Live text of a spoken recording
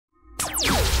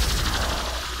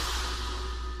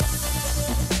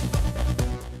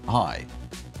Hi.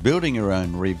 Building your own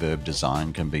reverb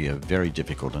design can be a very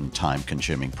difficult and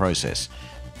time-consuming process.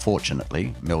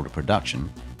 Fortunately, Melder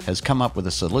Production has come up with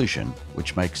a solution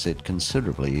which makes it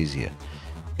considerably easier.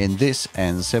 In this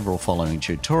and several following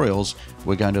tutorials,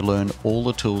 we're going to learn all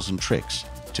the tools and tricks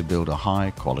to build a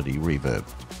high-quality reverb.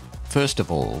 First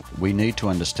of all, we need to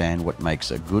understand what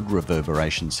makes a good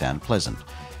reverberation sound pleasant,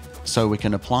 so we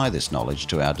can apply this knowledge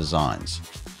to our designs.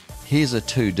 Here's a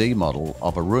 2D model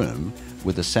of a room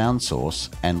with a sound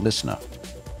source and listener.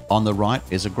 On the right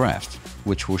is a graph,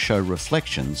 which will show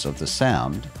reflections of the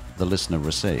sound the listener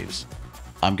receives.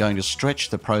 I'm going to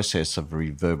stretch the process of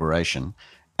reverberation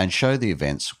and show the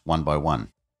events one by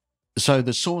one. So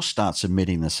the source starts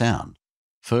emitting the sound.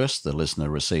 First, the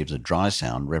listener receives a dry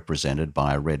sound represented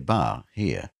by a red bar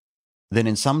here. Then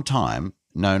in some time,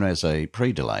 known as a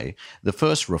pre-delay, the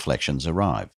first reflections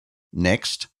arrive.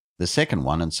 Next, the second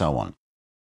one, and so on.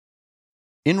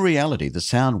 In reality, the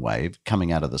sound wave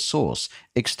coming out of the source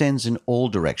extends in all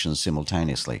directions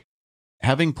simultaneously.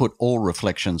 Having put all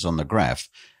reflections on the graph,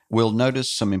 we'll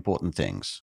notice some important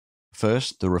things.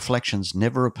 First, the reflections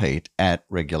never repeat at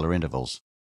regular intervals.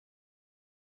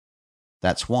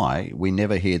 That's why we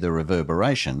never hear the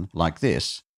reverberation like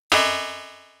this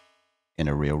in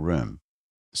a real room.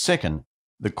 Second,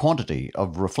 the quantity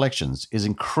of reflections is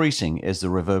increasing as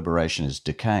the reverberation is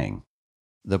decaying.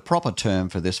 The proper term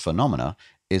for this phenomena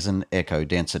is an echo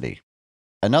density.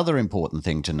 Another important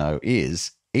thing to know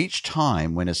is, each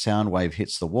time when a sound wave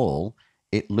hits the wall,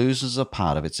 it loses a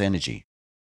part of its energy.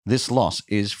 This loss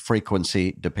is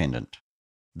frequency dependent.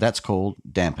 That's called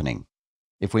dampening.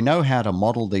 If we know how to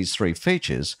model these three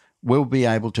features, we'll be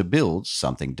able to build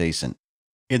something decent.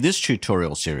 In this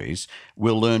tutorial series,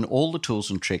 we'll learn all the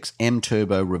tools and tricks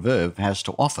MTurboReverb has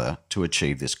to offer to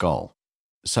achieve this goal.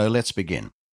 So let's begin.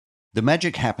 The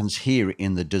magic happens here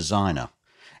in the designer,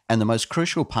 and the most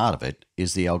crucial part of it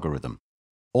is the algorithm.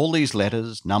 All these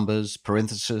letters, numbers,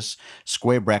 parentheses,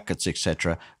 square brackets,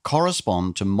 etc.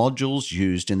 correspond to modules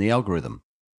used in the algorithm.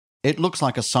 It looks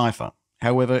like a cipher.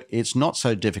 However, it's not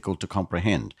so difficult to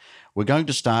comprehend. We're going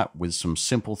to start with some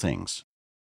simple things.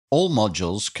 All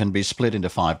modules can be split into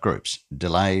 5 groups: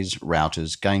 delays,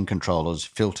 routers, gain controllers,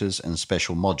 filters, and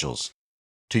special modules.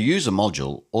 To use a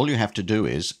module, all you have to do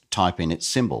is type in its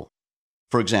symbol.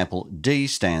 For example, D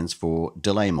stands for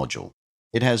delay module.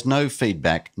 It has no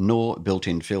feedback nor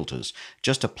built-in filters,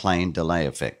 just a plain delay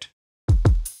effect.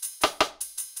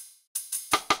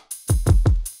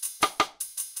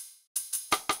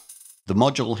 The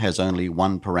module has only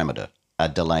one parameter, a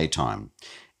delay time.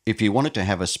 If you want it to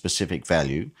have a specific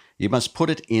value, you must put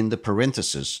it in the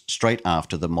parentheses straight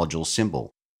after the module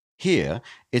symbol. Here,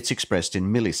 it's expressed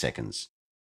in milliseconds.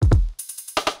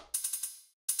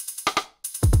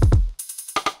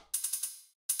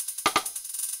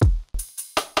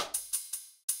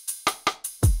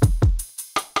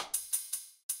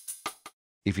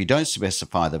 If you don't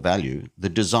specify the value, the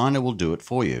designer will do it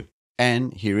for you.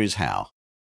 And here is how.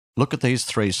 Look at these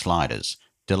 3 sliders: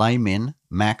 delay min,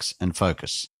 max, and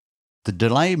focus. The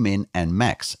delay min and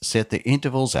max set the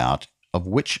intervals out of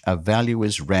which a value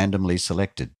is randomly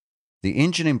selected. The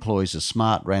engine employs a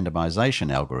smart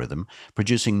randomization algorithm,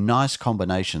 producing nice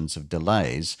combinations of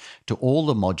delays to all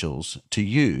the modules to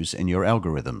use in your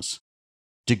algorithms.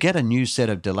 To get a new set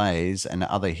of delays and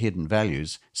other hidden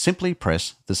values, simply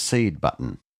press the seed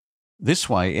button. This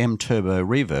way,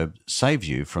 MTurboReverb saves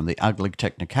you from the ugly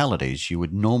technicalities you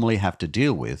would normally have to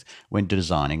deal with when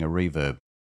designing a reverb.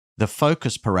 The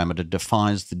focus parameter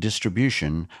defines the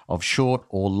distribution of short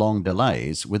or long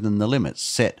delays within the limits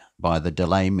set by the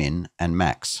delay min and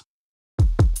max.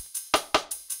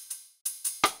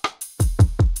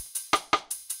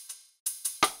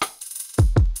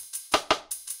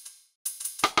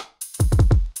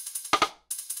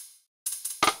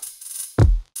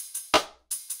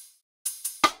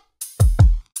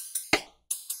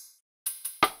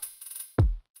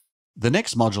 The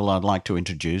next module I'd like to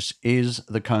introduce is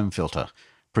the comb filter,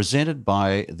 presented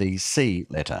by the C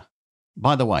letter.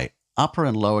 By the way, upper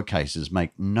and lower cases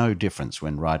make no difference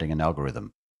when writing an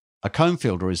algorithm. A comb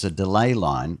filter is a delay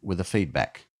line with a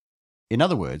feedback. In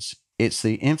other words, it's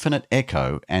the infinite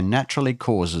echo and naturally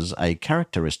causes a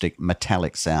characteristic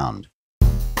metallic sound.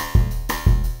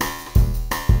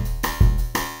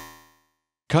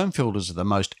 Comb filters are the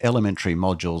most elementary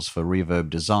modules for reverb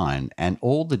design, and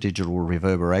all the digital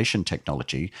reverberation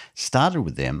technology started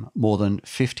with them more than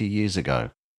 50 years ago.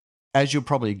 As you'll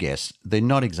probably guess, they're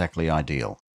not exactly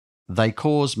ideal. They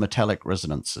cause metallic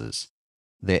resonances.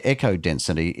 Their echo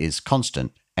density is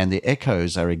constant, and the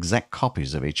echoes are exact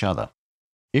copies of each other.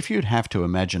 If you'd have to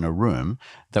imagine a room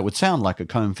that would sound like a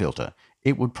comb filter,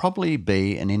 It would probably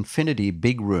be an infinity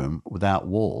big room without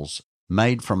walls,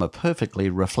 made from a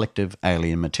perfectly reflective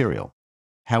alien material.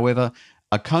 However,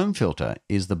 a comb filter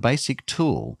is the basic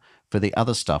tool for the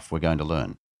other stuff we're going to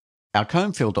learn. Our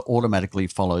comb filter automatically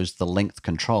follows the length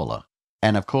controller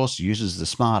and of course uses the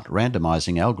smart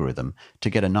randomizing algorithm to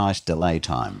get a nice delay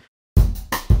time.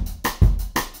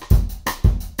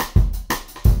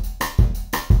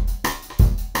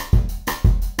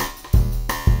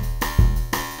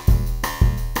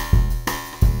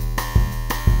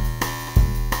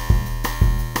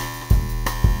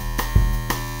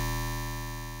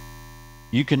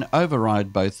 You can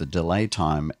override both the delay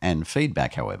time and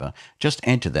feedback, however. Just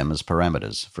enter them as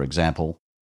parameters. For example,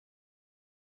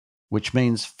 which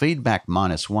means feedback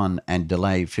 -1 and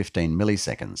delay 15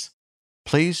 milliseconds.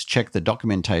 Please check the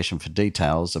documentation for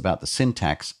details about the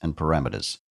syntax and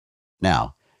parameters.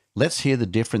 Now, let's hear the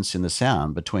difference in the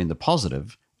sound between the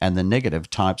positive and the negative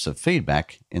types of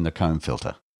feedback in the comb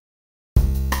filter.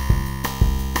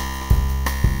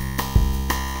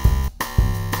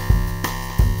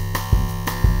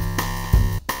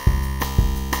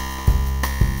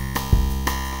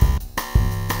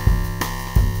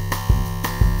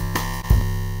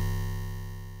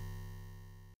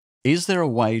 Is there a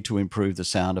way to improve the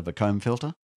sound of a comb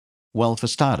filter? Well, for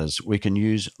starters, we can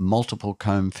use multiple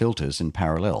comb filters in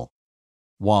parallel.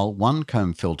 While one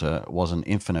comb filter was an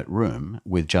infinite room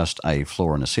with just a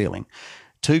floor and a ceiling,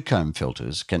 two comb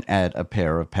filters can add a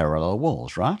pair of parallel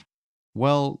walls, right?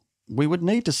 Well, we would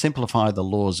need to simplify the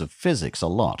laws of physics a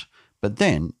lot, but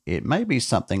then it may be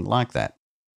something like that.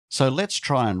 So let's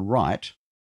try and write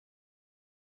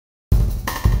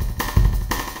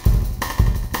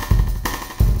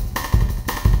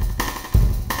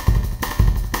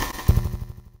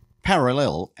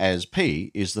parallel as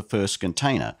P is the first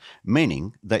container,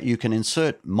 meaning that you can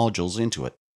insert modules into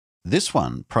it. This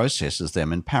one processes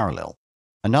them in parallel.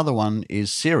 Another one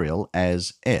is serial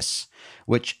as S,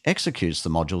 which executes the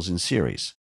modules in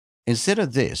series. Instead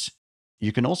of this,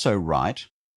 you can also write,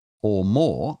 or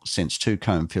more, since two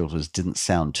comb filters didn't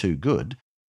sound too good,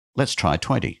 let's try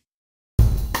 20.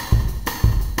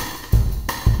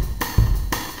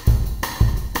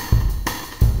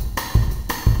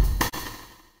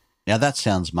 Now that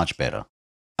sounds much better.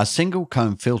 A single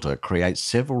comb filter creates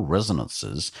several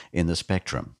resonances in the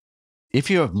spectrum. If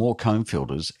you have more comb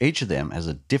filters, each of them has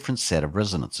a different set of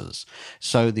resonances,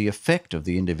 so the effect of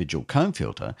the individual comb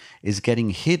filter is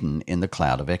getting hidden in the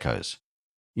cloud of echoes.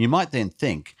 You might then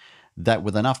think that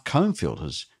with enough comb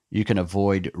filters, you can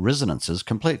avoid resonances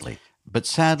completely. But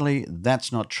sadly,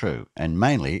 that's not true, and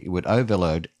mainly it would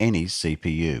overload any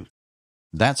CPU.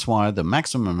 That's why the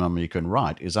maximum number you can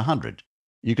write is 100.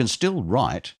 You can still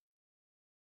write,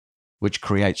 which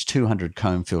creates 200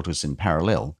 comb filters in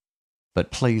parallel,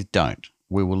 but please don't.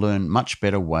 We will learn much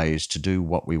better ways to do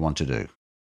what we want to do.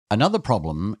 Another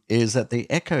problem is that the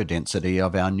echo density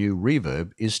of our new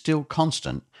reverb is still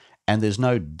constant and there's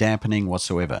no dampening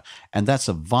whatsoever, and that's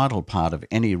a vital part of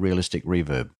any realistic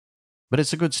reverb. But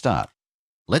it's a good start.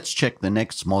 Let's check the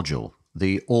next module,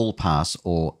 the allpass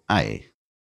or A.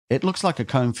 It looks like a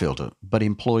comb filter, but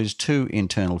employs two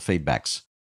internal feedbacks.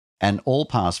 An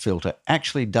all-pass filter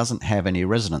actually doesn't have any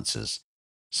resonances,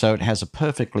 so it has a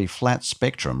perfectly flat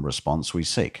spectrum response we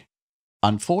seek.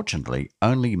 Unfortunately,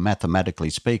 only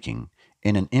mathematically speaking,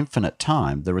 in an infinite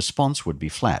time the response would be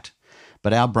flat,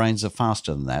 but our brains are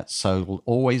faster than that, so we'll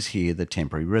always hear the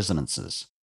temporary resonances.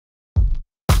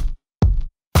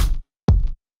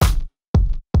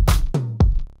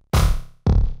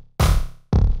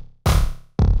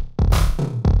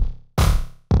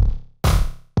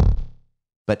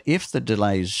 But if the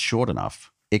delay is short enough,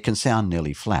 it can sound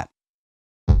nearly flat.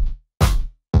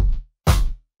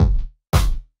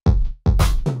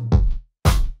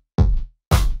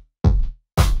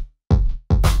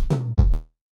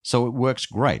 So it works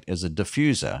great as a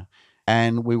diffuser,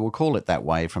 and we will call it that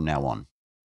way from now on.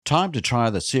 Time to try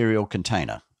the serial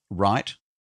container, right?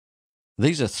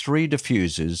 These are 3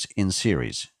 diffusers in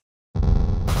series.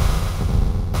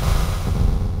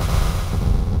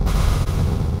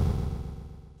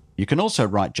 You can also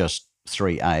write just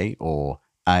 3A or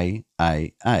A,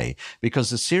 because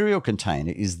the serial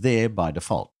container is there by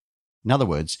default. In other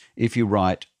words, if you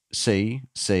write C,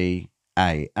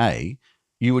 A,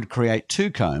 you would create 2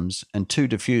 combs and 2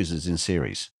 diffusers in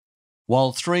series.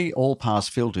 While 3 all-pass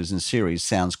filters in series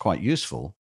sounds quite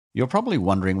useful, you're probably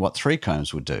wondering what 3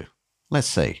 combs would do. Let's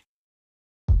see.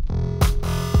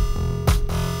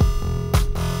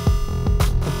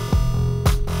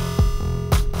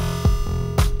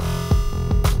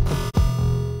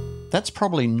 That's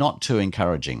probably not too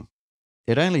encouraging.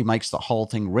 It only makes the whole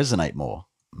thing resonate more.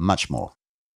 much more.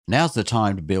 Now's the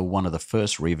time to build one of the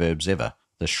first reverbs ever,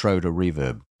 the Schroeder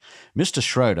Reverb. Mr.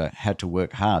 Schroeder had to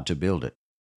work hard to build it.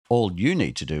 All you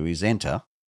need to do is enter,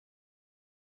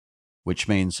 which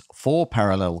means 4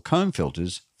 parallel comb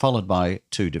filters followed by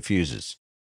 2 diffusers.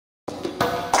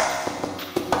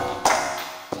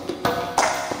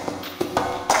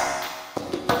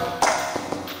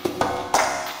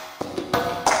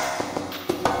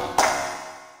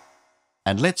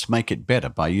 And let's make it better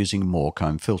by using more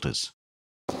comb filters.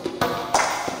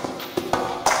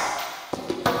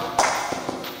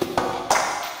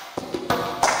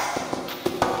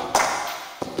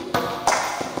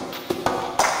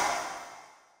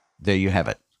 There you have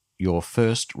it, your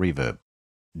first reverb.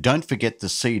 Don't forget the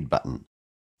seed button.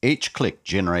 Each click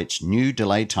generates new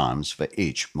delay times for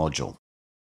each module.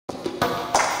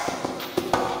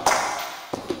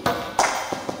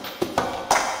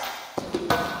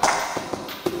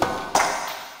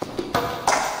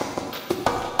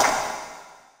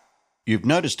 You've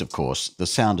noticed, of course, the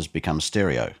sound has become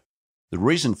stereo. The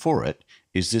reason for it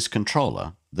is this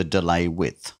controller, the delay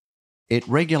width. It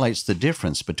regulates the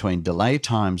difference between delay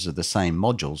times of the same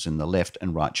modules in the left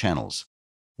and right channels.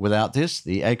 Without this,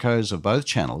 the echoes of both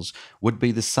channels would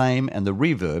be the same and the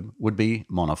reverb would be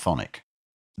monophonic.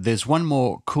 There's one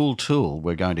more cool tool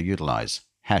we're going to utilize,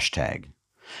 hashtag.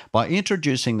 By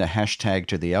introducing the hashtag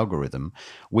to the algorithm,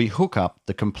 we hook up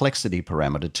the complexity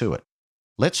parameter to it.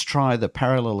 Let's try the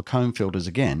parallel comb filters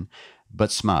again,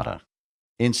 but smarter.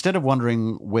 Instead of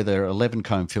wondering whether 11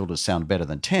 comb filters sound better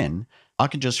than 10, I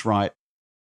can just write,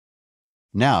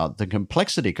 now the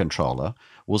complexity controller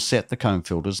will set the comb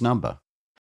filter's number.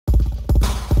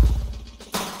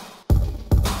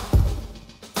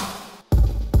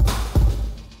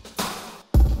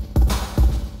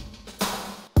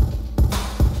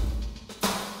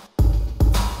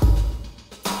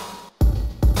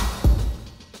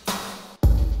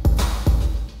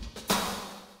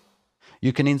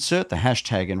 You can insert the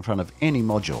hashtag in front of any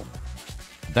module.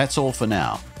 That's all for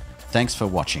now. Thanks for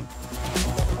watching.